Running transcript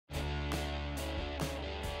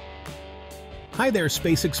Hi there,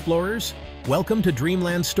 space explorers! Welcome to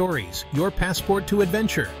Dreamland Stories, your passport to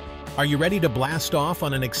adventure. Are you ready to blast off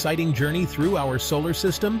on an exciting journey through our solar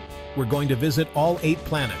system? We're going to visit all 8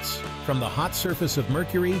 planets, from the hot surface of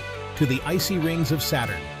Mercury to the icy rings of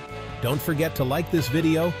Saturn. Don't forget to like this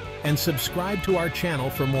video and subscribe to our channel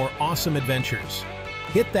for more awesome adventures.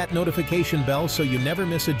 Hit that notification bell so you never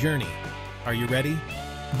miss a journey. Are you ready?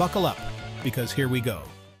 Buckle up, because here we go.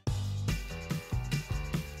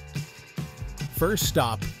 First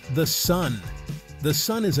stop, the Sun. The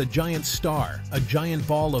Sun is a giant star, a giant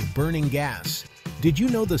ball of burning gas. Did you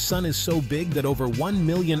know the Sun is so big that over 1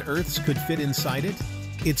 million Earths could fit inside it?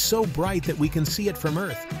 It's so bright that we can see it from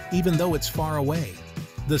Earth, even though it's far away.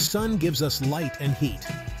 The Sun gives us light and heat.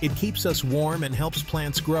 It keeps us warm and helps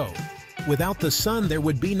plants grow. Without the Sun, there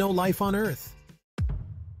would be no life on Earth.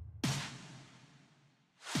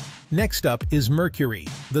 Next up is Mercury,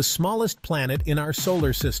 the smallest planet in our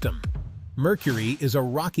solar system. Mercury is a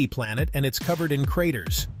rocky planet and it's covered in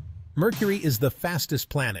craters. Mercury is the fastest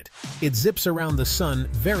planet. It zips around the Sun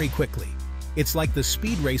very quickly. It's like the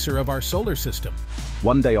speed racer of our solar system.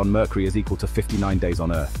 One day on Mercury is equal to 59 days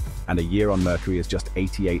on Earth, and a year on Mercury is just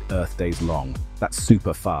 88 Earth days long. That's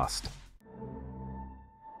super fast.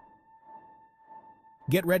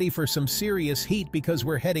 Get ready for some serious heat because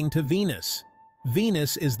we're heading to Venus.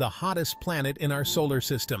 Venus is the hottest planet in our solar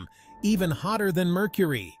system, even hotter than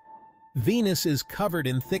Mercury. Venus is covered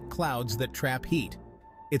in thick clouds that trap heat.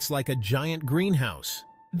 It's like a giant greenhouse.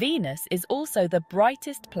 Venus is also the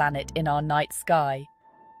brightest planet in our night sky.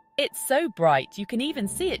 It's so bright you can even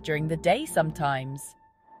see it during the day sometimes.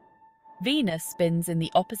 Venus spins in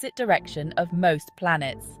the opposite direction of most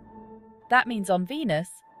planets. That means on Venus,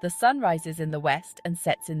 the sun rises in the west and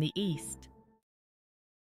sets in the east.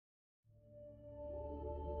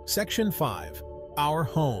 Section 5. Our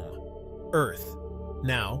home. Earth.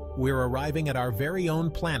 Now, we're arriving at our very own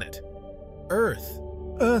planet, Earth.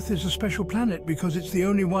 Earth is a special planet because it's the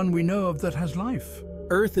only one we know of that has life.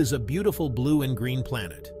 Earth is a beautiful blue and green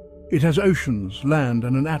planet. It has oceans, land,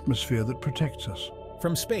 and an atmosphere that protects us.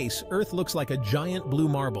 From space, Earth looks like a giant blue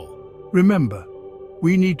marble. Remember,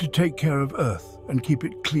 we need to take care of Earth and keep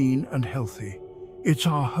it clean and healthy. It's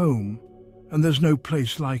our home, and there's no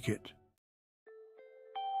place like it.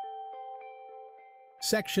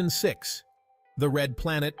 Section 6. The red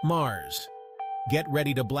planet Mars. Get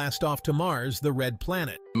ready to blast off to Mars, the red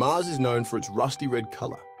planet. Mars is known for its rusty red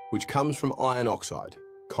color, which comes from iron oxide,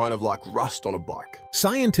 kind of like rust on a bike.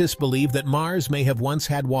 Scientists believe that Mars may have once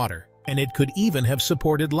had water, and it could even have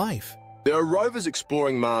supported life. There are rovers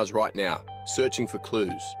exploring Mars right now, searching for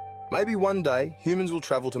clues. Maybe one day, humans will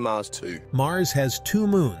travel to Mars too. Mars has 2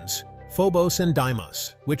 moons, Phobos and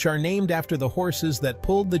Deimos, which are named after the horses that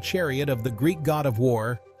pulled the chariot of the Greek god of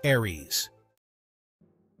war, Ares.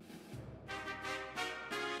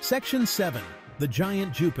 Section 7. The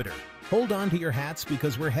giant Jupiter. Hold on to your hats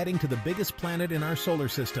because we're heading to the biggest planet in our solar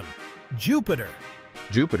system, Jupiter.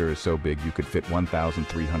 Jupiter is so big you could fit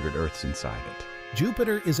 1,300 Earths inside it.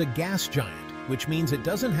 Jupiter is a gas giant, which means it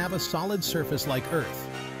doesn't have a solid surface like Earth.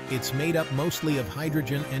 It's made up mostly of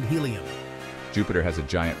hydrogen and helium. Jupiter has a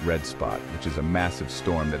giant red spot, which is a massive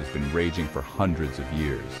storm that has been raging for hundreds of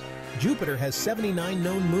years. Jupiter has 79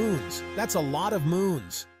 known moons. That's a lot of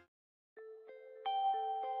moons.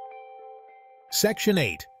 Section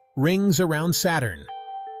 8. Rings around Saturn.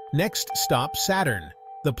 Next stop, Saturn,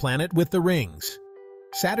 the planet with the rings.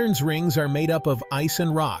 Saturn's rings are made up of ice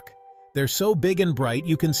and rock. They're so big and bright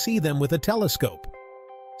you can see them with a telescope.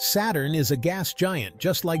 Saturn is a gas giant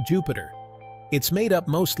just like Jupiter. It's made up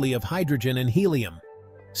mostly of hydrogen and helium.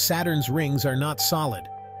 Saturn's rings are not solid.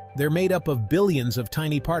 They're made up of billions of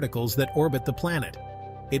tiny particles that orbit the planet.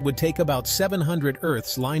 It would take about 700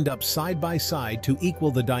 Earths lined up side by side to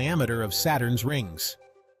equal the diameter of Saturn's rings.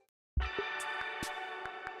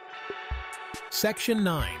 Section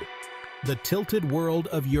 9. The tilted world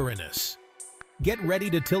of Uranus. Get ready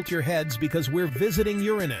to tilt your heads because we're visiting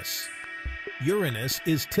Uranus. Uranus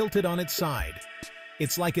is tilted on its side.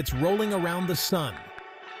 It's like it's rolling around the sun.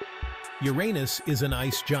 Uranus is an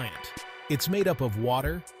ice giant. It's made up of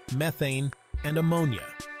water, methane, and ammonia.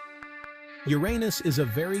 Uranus is a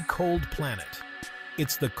very cold planet.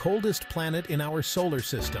 It's the coldest planet in our solar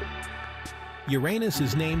system. Uranus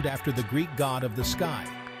is named after the Greek god of the sky,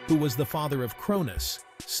 who was the father of Cronus,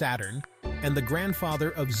 Saturn, and the grandfather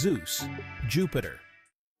of Zeus, Jupiter.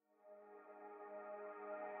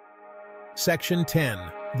 Section 10.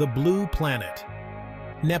 The blue planet.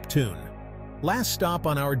 Neptune. Last stop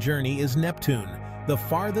on our journey is Neptune, the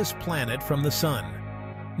farthest planet from the Sun.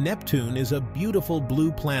 Neptune is a beautiful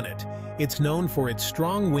blue planet. It's known for its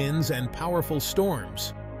strong winds and powerful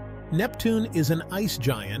storms. Neptune is an ice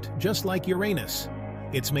giant just like Uranus.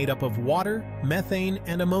 It's made up of water, methane,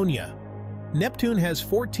 and ammonia. Neptune has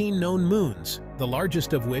 14 known moons, the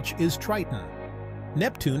largest of which is Triton.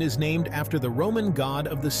 Neptune is named after the Roman god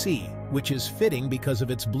of the sea, which is fitting because of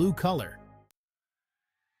its blue color.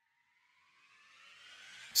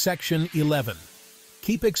 Section 11.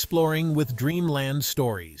 Keep exploring with Dreamland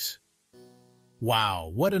Stories.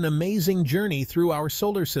 Wow, what an amazing journey through our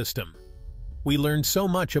solar system! We learned so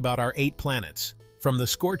much about our 8 planets, from the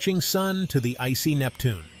scorching sun to the icy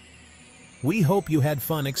Neptune. We hope you had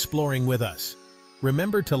fun exploring with us.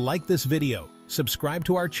 Remember to like this video, subscribe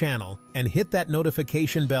to our channel, and hit that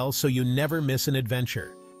notification bell so you never miss an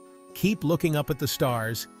adventure. Keep looking up at the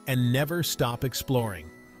stars and never stop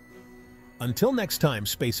exploring. Until next time,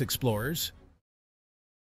 space explorers.